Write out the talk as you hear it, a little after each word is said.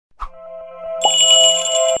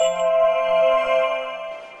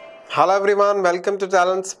Hello everyone, welcome to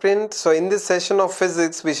TalentSprint. So in this session of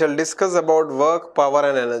physics, we shall discuss about work, power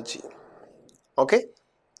and energy. Okay,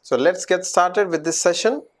 so let's get started with this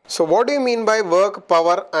session. So what do you mean by work,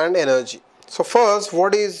 power and energy? So first,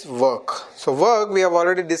 what is work? So work we have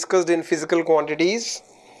already discussed in physical quantities,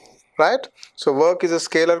 right? So work is a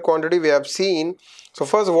scalar quantity we have seen. So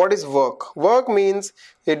first, what is work? Work means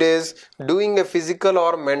it is doing a physical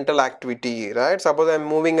or mental activity, right? Suppose I am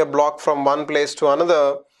moving a block from one place to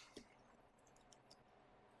another,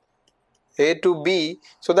 A to B,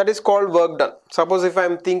 so that is called work done. Suppose if I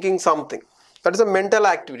am thinking something, that is a mental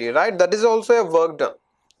activity, right? That is also a work done,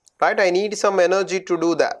 right? I need some energy to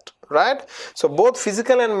do that, right? So both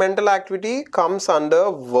physical and mental activity comes under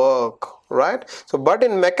work, right? So but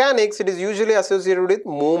in mechanics it is usually associated with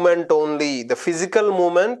movement only. The physical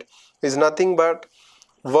movement is nothing but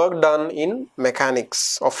work done in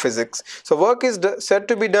mechanics of physics. So work is said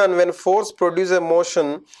to be done when force produces a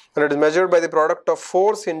motion and it is measured by the product of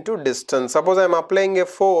force into distance. Suppose I am applying a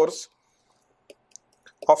force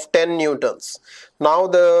of 10 newtons. Now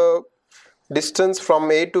the distance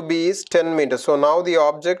from A to B is 10 meters. So now the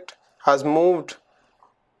object has moved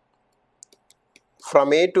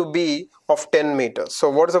from A to B of 10 meters.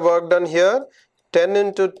 So what is the work done here? 10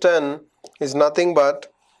 into 10 is nothing but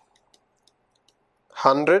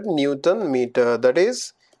 100 Newton meter, that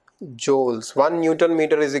is joules. 1 Newton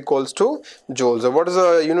meter is equals to joules. So what is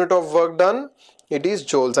the unit of work done? It is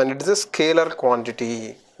joules, and it is a scalar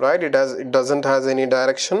quantity, right? It doesn't has any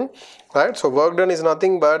direction, right? So work done is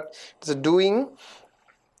nothing but it's doing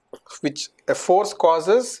which a force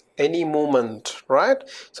causes any movement, right?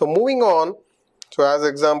 So moving on, so as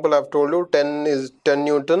example I've told you 10 is 10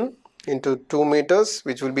 Newton into 2 meters,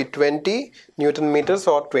 which will be 20 Newton meters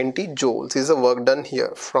or 20 joules is the work done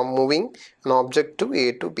here from moving an object to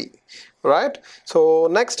A to B, right? So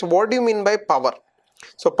next, what do you mean by power?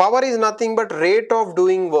 So power is nothing but rate of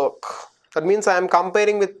doing work. That means I am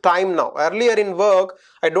comparing with time now. Earlier in work,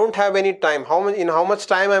 I don't have any time. In how much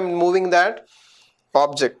time I am moving that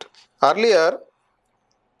object. Earlier,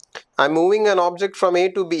 I am moving an object from A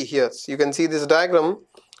to B here. So you can see this diagram,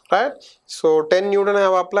 right? So 10 Newton I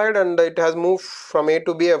have applied and it has moved from A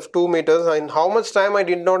to B of 2 meters. And how much time I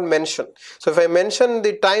did not mention. So if I mention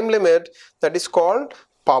the time limit, that is called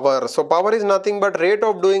power. So power is nothing but rate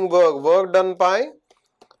of doing work done by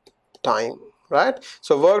time, right?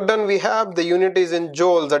 So work done, we have the unit is in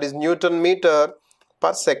joules, that is Newton meter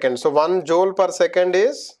per second. So 1 joule per second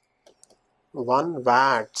is 1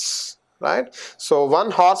 watts, right? So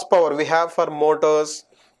 1 horsepower we have for motors,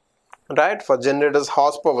 right? For generators,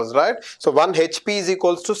 horsepowers, right? So 1 HP is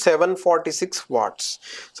equals to 746 watts.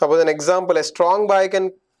 Suppose an example, a strong boy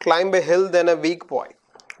can climb a hill than a weak boy.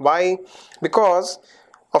 Why? Because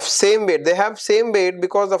of same weight. They have same weight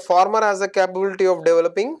because the former has the capability of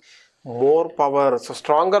developing more power. So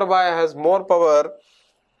stronger boy has more power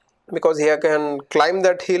because he can climb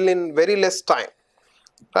that hill in very less time,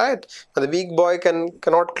 right? And the weak boy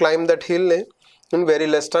cannot climb that hill in very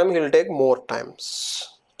less time. He will take more times.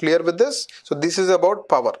 Clear with this? So this is about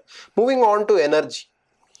power. Moving on to energy.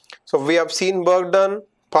 So we have seen work done,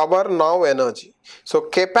 power, now energy. So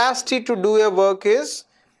capacity to do a work is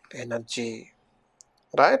energy,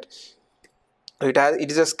 right? It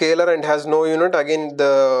is a scalar and has no unit. Again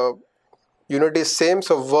the unit is same.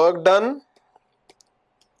 So work done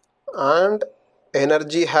and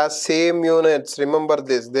energy has same units. Remember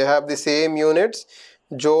this, they have the same units,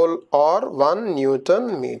 joule or 1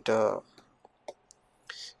 Newton meter.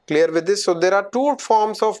 Clear with this? So there are two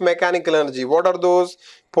forms of mechanical energy. What are those?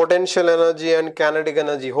 Potential energy and kinetic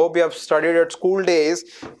energy. Hope you have studied at school days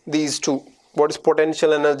these two. What is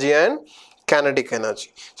potential energy and kinetic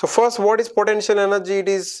energy? So first, what is potential energy? It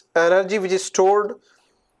is energy which is stored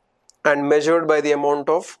and measured by the amount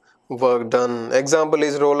of work done. Example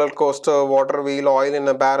is roller coaster, water wheel, oil in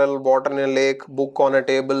a barrel, water in a lake, book on a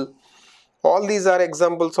table. All these are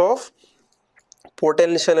examples of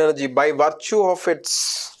potential energy. By virtue of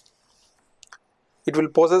it will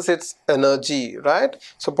possess its energy, right?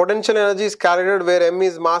 So potential energy is calculated where m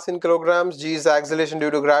is mass in kilograms, g is acceleration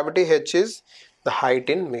due to gravity, h is the height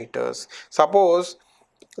in meters. Suppose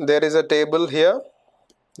there is a table here.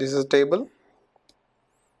 This is a table.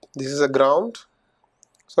 This is a ground.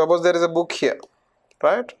 Suppose there is a book here,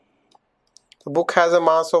 right? The book has a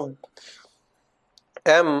mass of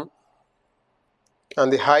m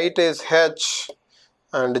and the height is h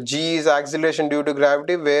and g is acceleration due to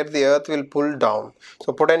gravity where the earth will pull down.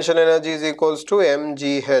 So potential energy is equals to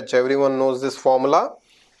mgh. Everyone knows this formula,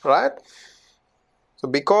 right? So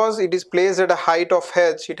because it is placed at a height of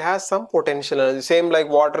h, it has some potential energy. Same like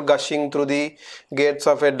water gushing through the gates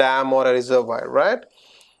of a dam or a reservoir, right?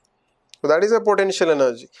 So that is a potential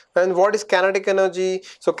energy. And what is kinetic energy?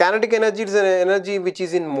 So kinetic energy is an energy which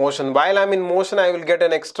is in motion. While I'm in motion, I will get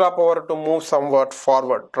an extra power to move somewhat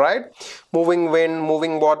forward, right? Moving wind,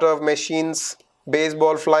 moving water, machines,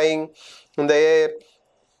 baseball flying in the air.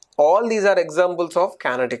 All these are examples of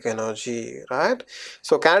kinetic energy, right?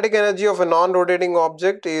 So kinetic energy of a non-rotating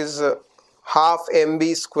object is half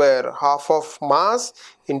mv square. Half of mass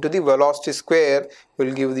into the velocity square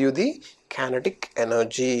will give you the kinetic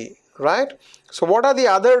energy, right? So what are the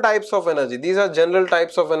other types of energy? These are general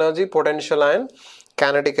types of energy, potential and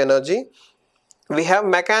kinetic energy. We have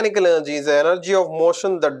mechanical energy, is the energy of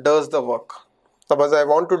motion that does the work. Suppose I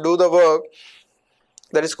want to do the work,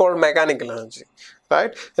 that is called mechanical energy,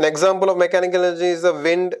 right? An example of mechanical energy is the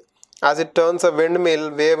wind as it turns a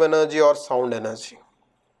windmill, wave energy or sound energy,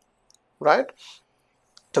 right?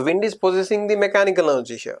 The wind is possessing the mechanical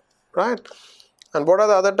energy here, right? And what are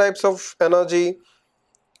the other types of energy?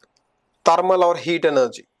 Thermal or heat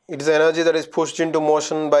energy. It is energy that is pushed into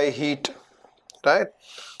motion by heat, right?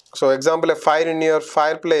 So example, a fire in your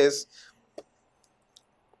fireplace,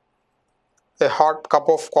 a hot cup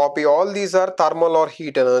of coffee, all these are thermal or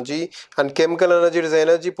heat energy. And chemical energy is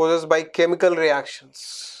energy possessed by chemical reactions.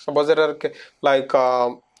 Suppose there are like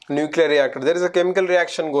nuclear reactor, there is a chemical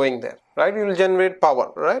reaction going there, right? It will generate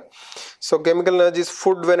power, right? So chemical energy is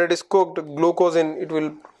food. When it is cooked, glucose in it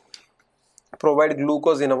will provide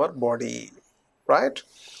glucose in our body, right?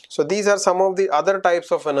 So these are some of the other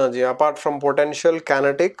types of energy. Apart from potential,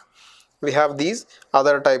 kinetic, we have these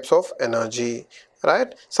other types of energy,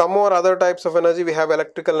 right? Some more other types of energy. We have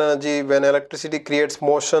electrical energy, when electricity creates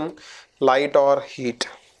motion, light or heat.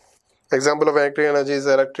 Example of electrical energy is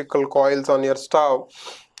electrical coils on your stove.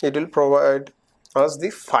 It will provide us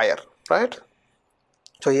the fire, right?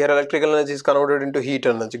 So here electrical energy is converted into heat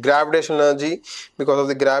energy. Gravitational energy, because of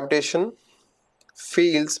the gravitation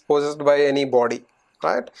fields possessed by any body,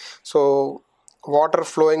 right? So water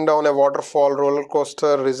flowing down a waterfall, roller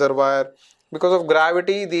coaster, reservoir, because of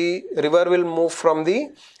gravity the river will move from the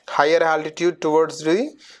higher altitude towards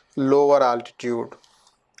the lower altitude.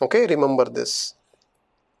 Okay, remember this.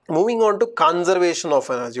 Moving on to conservation of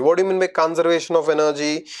energy. What do you mean by conservation of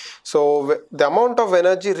energy? So the amount of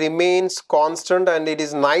energy remains constant and it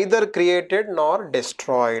is neither created nor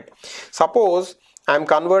destroyed. Suppose I am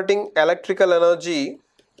converting electrical energy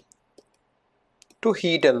to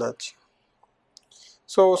heat energy.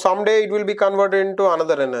 So someday it will be converted into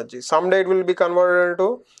another energy. Someday it will be converted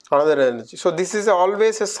into another energy. So this is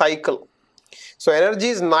always a cycle. So energy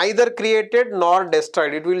is neither created nor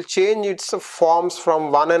destroyed. It will change its forms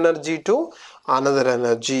from one energy to another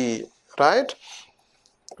energy, right?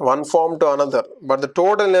 One form to another. But the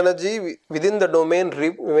total energy within the domain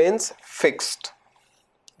remains fixed,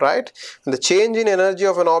 right? And the change in energy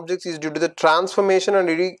of an object is due to the transformation, and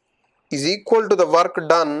it is equal to the work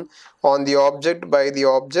done on the object by the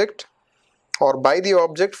object or by the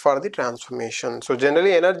object for the transformation. So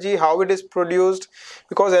generally energy, how it is produced,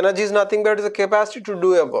 because energy is nothing but the capacity to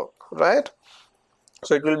do a work, right?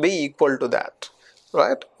 So it will be equal to that,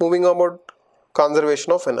 right? Moving about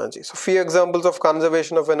conservation of energy. So few examples of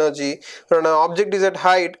conservation of energy. When an object is at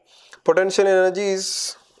height, potential energy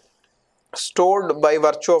is stored by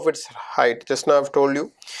virtue of its height. Just now I've told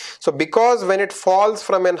you. So because when it falls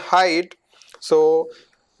from an height, so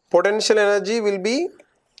potential energy will be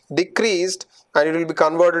decreased and it will be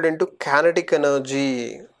converted into kinetic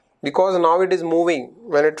energy, because now it is moving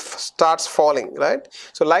when it starts falling, right?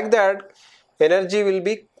 So like that energy will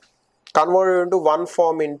be converted into one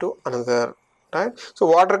form into another, right? So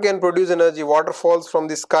water can produce energy. Water falls from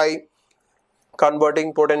the sky,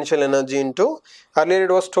 converting potential energy into, earlier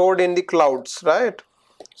it was stored in the clouds, right?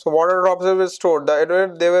 So water drops were stored,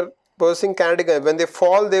 they were possessing kinetic energy. When they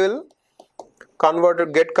fall, they will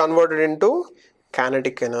get converted into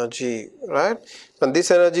kinetic energy, right? And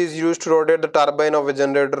this energy is used to rotate the turbine of a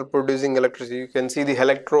generator producing electricity. You can see the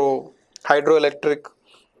hydroelectric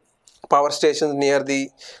power stations near the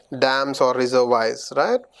dams or reservoirs,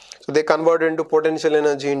 right? So they convert into potential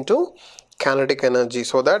energy into kinetic energy,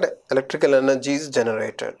 so that electrical energy is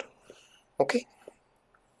generated. Okay,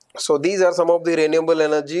 so these are some of the renewable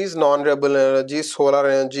energies, non-renewable energies: solar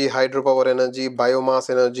energy, hydropower energy, biomass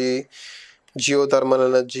energy, geothermal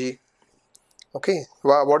energy. Okay,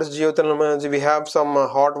 what is geothermal energy? We have some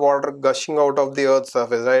hot water gushing out of the earth's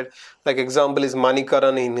surface, right? Like example is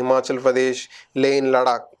Manikaran in Himachal Pradesh, Leh in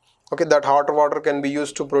Ladakh. Okay, that hot water can be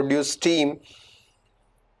used to produce steam,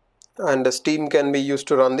 and the steam can be used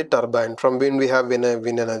to run the turbine. From wind we have wind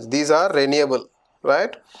energy. These are renewable,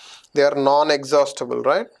 right? They are non-exhaustible,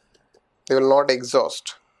 right? They will not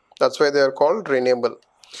exhaust. That's why they are called renewable.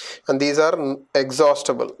 and these are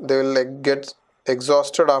exhaustible. They will get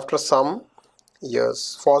exhausted after some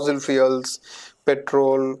years. Fossil fuels,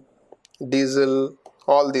 petrol, diesel,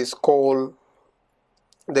 all these, coal,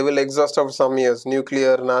 they will exhaust after some years.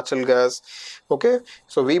 Nuclear, natural gas. Okay,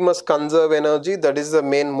 so we must conserve energy. That is the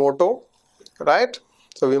main motto, right?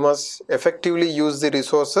 So we must effectively use the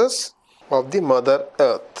resources of the mother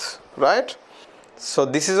earth, right? So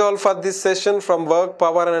this is all for this session from Work,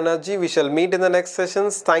 Power and Energy. We shall meet in the next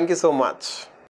sessions. Thank you so much.